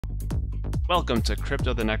Welcome to Crypt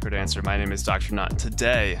the NecroDancer. My name is Dr. Nought.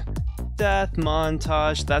 Today, death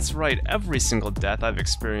montage. That's right, every single death I've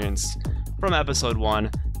experienced from episode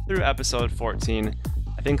 1 through episode 14.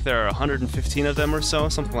 I think there are 115 of them or so,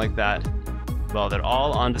 something like that. Well, they're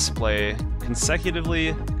all on display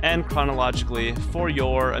consecutively and chronologically for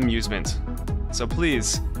your amusement. So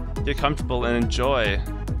please, get comfortable and enjoy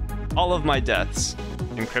all of my deaths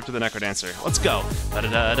in Crypt the NecroDancer. Let's go!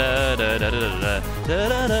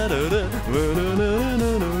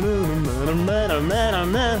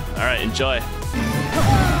 Alright, enjoy.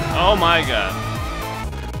 Oh my god.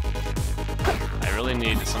 I really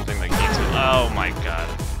need something that keeps it. Oh my god.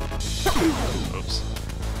 Oops.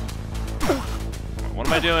 What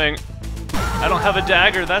am I doing? I don't have a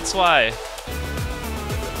dagger, that's why.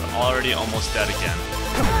 I'm already almost dead again.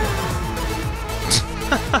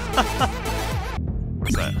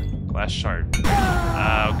 What's that? Glass shard.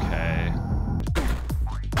 Okay.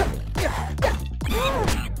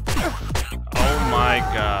 Oh my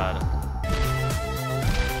god.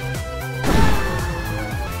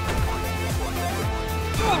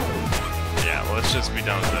 Yeah, well, let's just be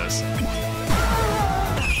done with this.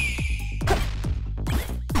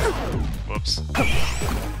 Whoops.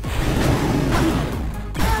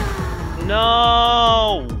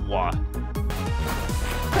 No!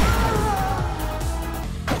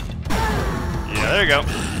 Yeah, there you go.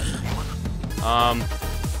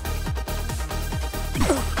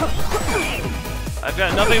 I've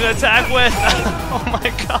got nothing to attack with! Oh my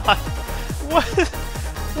god!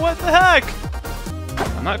 What the heck?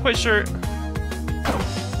 I'm not quite sure.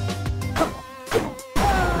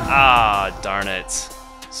 Ah, darn it.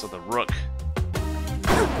 So the rook.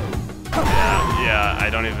 Yeah, I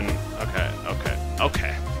don't even...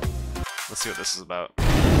 Okay. Let's see what this is about.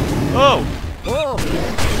 Oh! Whoa!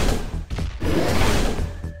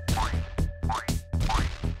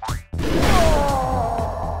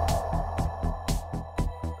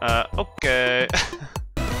 Okay.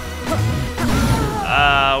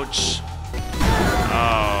 Ouch.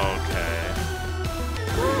 Okay.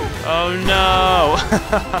 Oh no!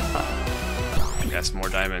 Yes, more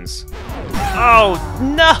diamonds. Oh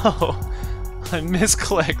no! I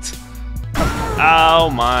misclicked. Oh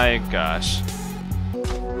my gosh.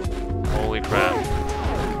 Holy crap.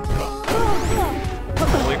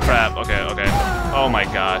 Holy crap. Okay. Oh my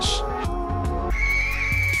gosh.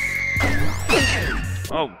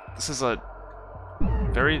 Oh, this is a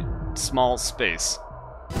very small space.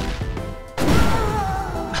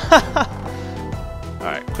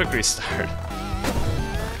 Alright, quick restart.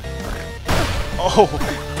 Oh!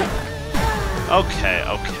 Okay.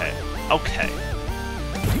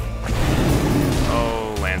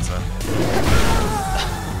 Oh, Lanza.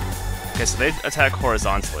 Okay, so they attack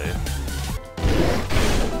horizontally.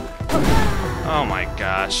 Oh my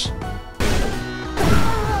gosh.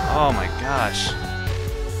 Oh my gosh.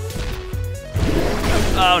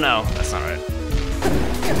 Oh no, that's not right.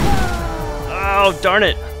 Oh, darn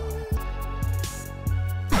it!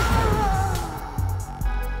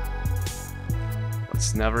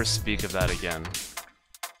 Let's never speak of that again.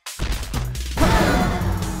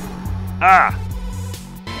 Ah!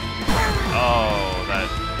 Oh, that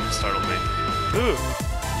startled me. Ooh!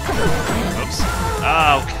 Oops.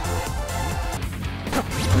 Ah, okay.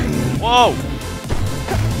 Whoa!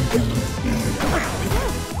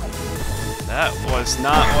 That was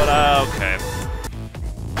not what I... Okay.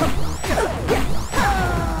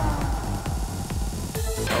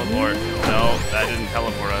 Teleport. No, that didn't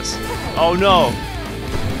teleport us. Oh no!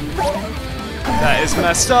 That is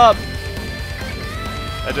messed up!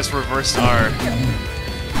 That just reversed our...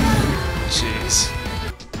 Jeez.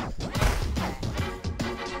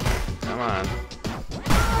 Come on.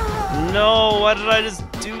 No, why did I just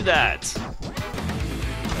do that?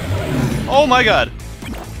 Oh my god!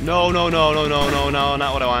 No, not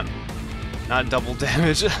what I want. Not double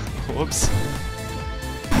damage. Whoops.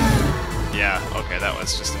 Yeah, okay, that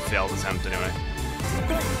was just a failed attempt anyway.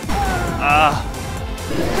 Ah.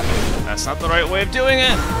 That's not the right way of doing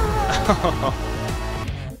it!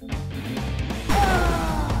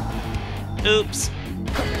 Oops.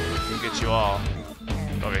 I'll get you all.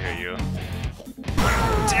 Over here, you.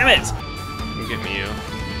 Damn it! You get me, you.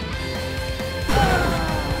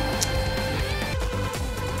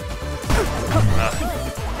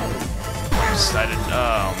 Decided.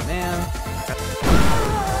 Oh man.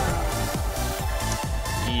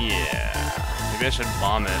 Yeah. Maybe I should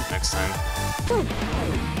bomb it next time.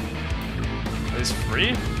 Are these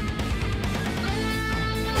free?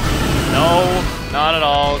 No, not at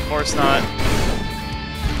all. Of course not.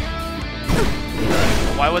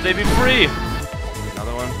 Why would they be free?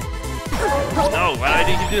 Another one. No, why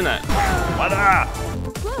did I keep doing that? What?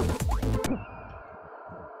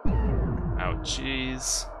 Oh,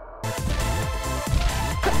 jeez.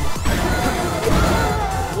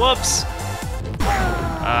 Whoops!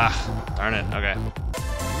 Ah, darn it. Okay.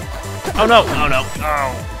 Oh no! Oh no!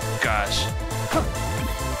 Oh, gosh.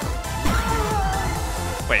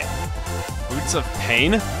 Wait. Boots of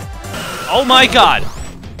Pain? Oh my god!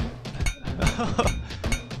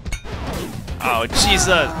 Oh,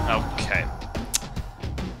 Jesus! Okay.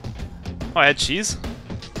 Oh, I had cheese?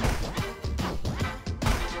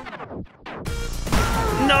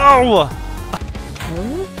 No!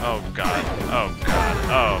 Oh god. Oh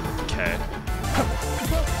god. Okay.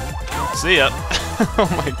 See ya. Oh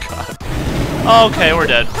my god. Okay, we're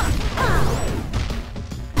dead.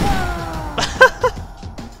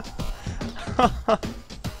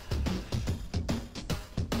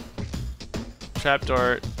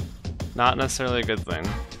 Trapdoor, not necessarily a good thing.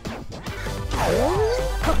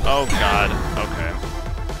 Oh god, okay.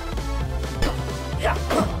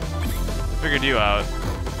 Figured you out.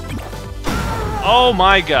 Oh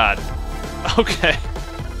my god. Okay.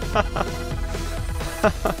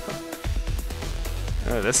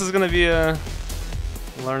 This is gonna be a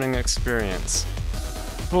learning experience.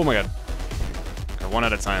 Oh my god. Okay, one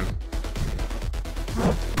at a time.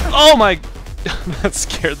 Oh my... That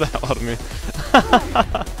scared the hell out of me.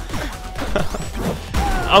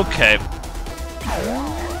 Okay.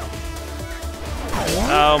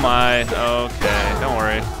 Oh my. Okay, don't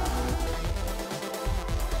worry.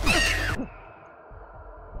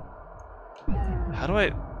 How do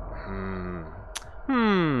I...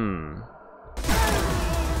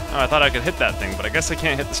 Oh, I thought I could hit that thing, but I guess I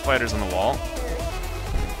can't hit the spiders on the wall.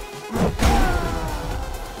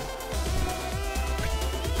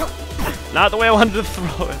 Not the way I wanted to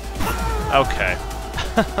throw it. Okay.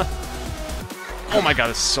 Oh my god,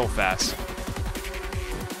 it's so fast.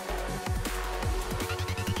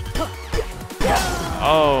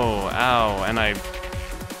 Oh, ow, and I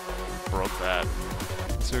broke that.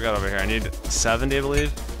 Let's see what we got over here. I need 70, I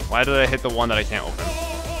believe. Why did I hit the one that I can't open?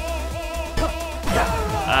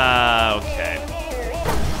 Okay.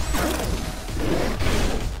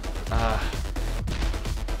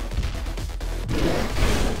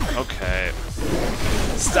 Okay.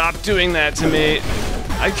 Stop doing that to me.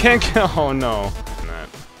 I can't kill. Oh no.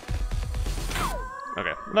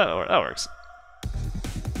 Okay, that works.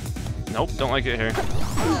 Nope, don't like it here.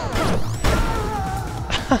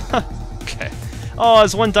 Okay. Oh,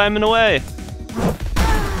 it's one diamond away.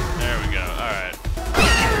 There we go. Alright.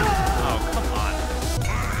 Oh, come on.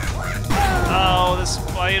 Oh, the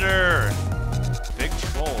spider. Big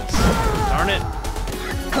trolls. Darn it.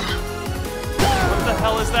 What the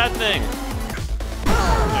hell is that thing?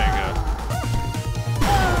 There you go.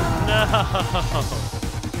 No.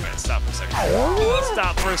 Alright, stop for a second.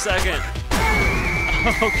 Stop for a second.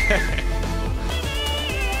 Okay.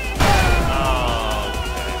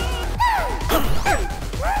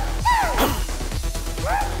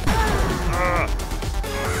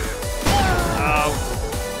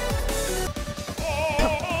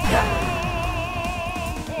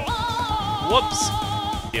 Whoops.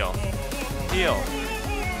 Heal. Heal.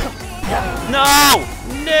 No!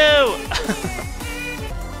 No!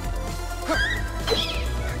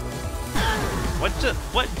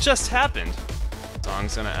 What just happened?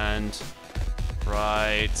 Song's gonna end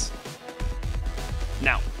right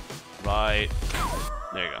now. Right.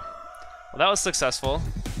 There you go. Well, that was successful.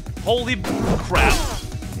 Holy crap.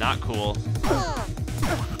 Not cool.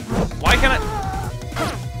 Why can't I...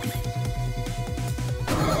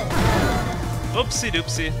 Oopsie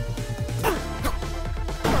doopsie.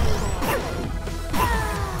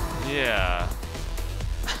 Yeah.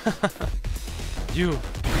 You.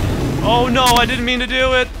 Oh no, I didn't mean to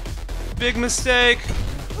do it. Big mistake.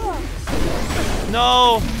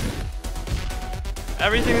 No.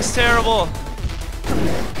 Everything is terrible.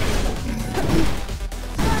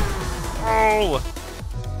 Oh.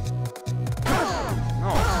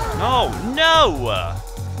 No, no, no.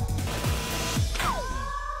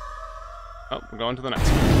 Oh, we're going to the next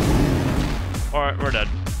one. Alright, we're dead.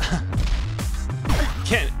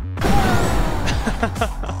 Can't.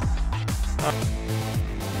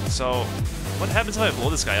 So, what happens if I blow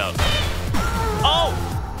this guy up? Oh!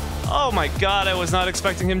 Oh my god, I was not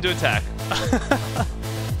expecting him to attack.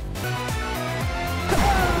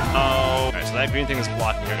 Oh. Alright, so that green thing is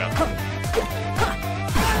blocking. Here we go.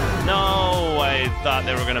 No, I thought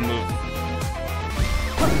they were gonna move.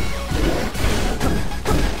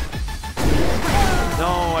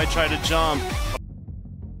 No, I tried to jump.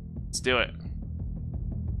 Let's do it.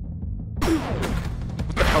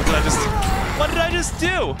 What the hell did I just do? What did I just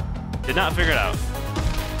do? Did not figure it out.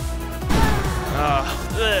 Ugh.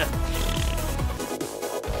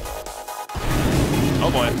 Oh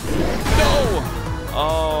boy. No!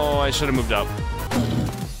 Oh, I should have moved up.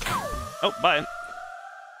 Oh, bye.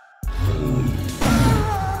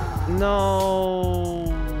 No.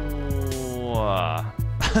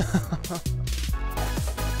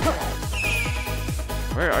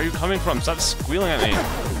 Where are you coming from? Stop squealing at me.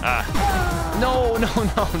 Ah. No, no,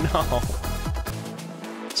 no, no.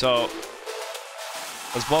 So,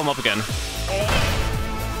 let's blow him up again.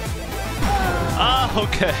 Ah,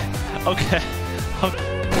 okay. Okay.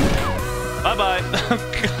 Bye-bye.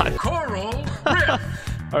 God. Coral Rift! Alright,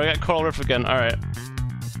 we got Coral Rift again. Alright.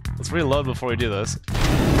 Let's reload before we do this.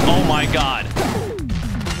 Oh my god.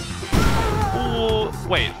 Ooh,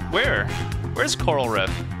 wait, where? Where's Coral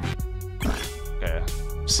Rift? Okay.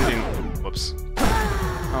 Sitting. Whoops.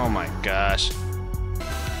 Oh my gosh.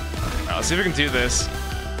 Alright, let's see if we can do this.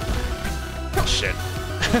 Shit.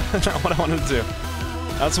 Not what I wanted to do.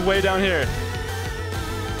 That's way down here.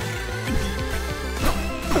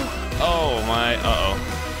 Oh my, uh-oh.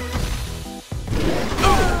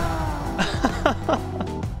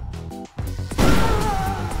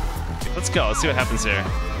 Let's go, let's see what happens here.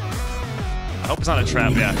 I hope it's not a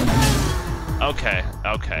trap, yeah. Okay,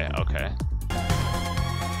 okay, okay.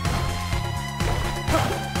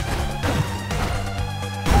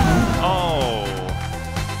 Oh.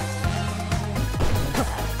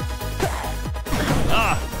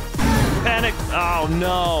 Ah! Panic! Oh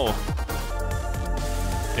no!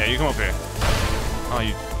 Yeah, you come up here. Oh,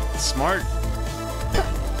 you smart.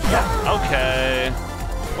 Okay.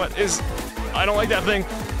 What is... I don't like that thing.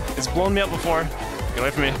 It's blown me up before. Get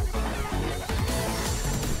away from me.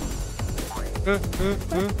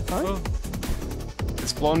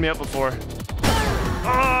 It's blown me up before.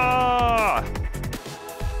 Ah!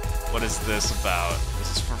 What is this about?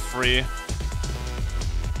 This is for free.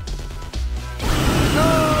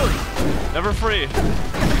 No! Never free.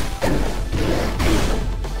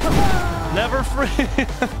 Never free!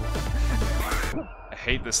 I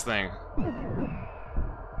hate this thing.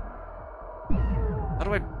 How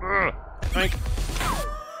do I... Frank?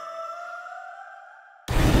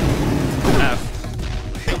 F.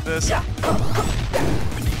 I hate this.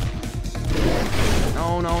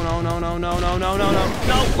 No, no, no, no, no, no, no, no, no, no.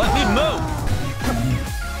 No! Let me move!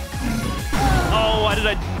 Oh, why did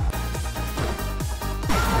I...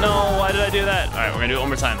 No, why did I do that? Alright, we're gonna do it one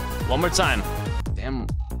more time. One more time. Damn.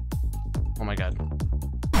 Oh my god.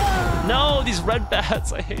 No, these red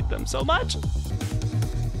bats, I hate them so much.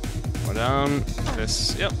 We're down.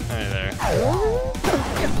 This, yep, right there.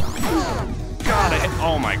 God,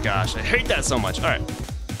 oh my gosh, I hate that so much. All right.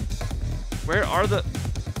 Where are the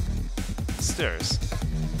stairs?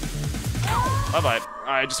 Bye-bye.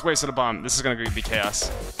 I just wasted a bomb. This is gonna be chaos.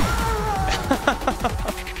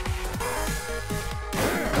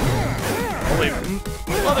 Holy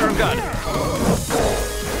mother of God.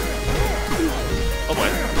 Oh boy.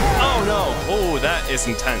 Oh no. Oh, that is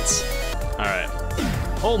intense. All right.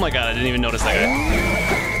 Oh my god, I didn't even notice that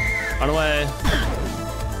guy. Run away.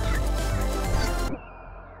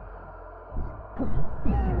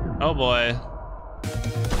 Oh boy.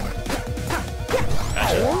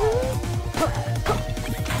 Gotcha.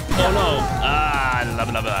 Oh no. Ah, blah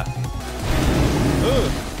blah blah. Ooh.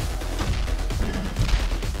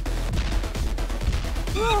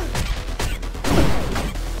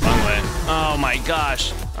 Wrong way. Oh my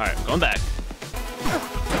gosh. Alright, going back.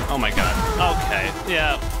 Oh my god. Okay,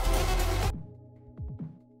 yeah.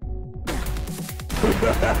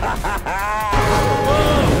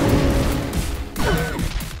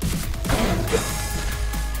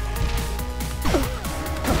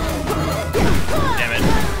 Damn it.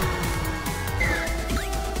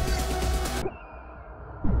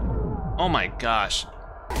 Oh my gosh.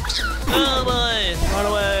 Oh boy! Run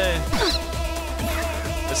away!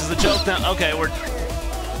 This is a joke now. Okay, we're...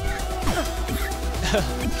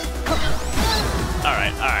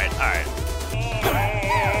 Alright, alright, alright.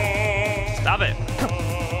 Stop it!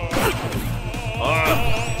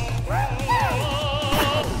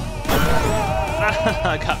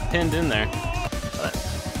 I got pinned in there.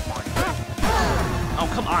 Oh,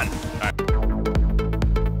 come on! Alright.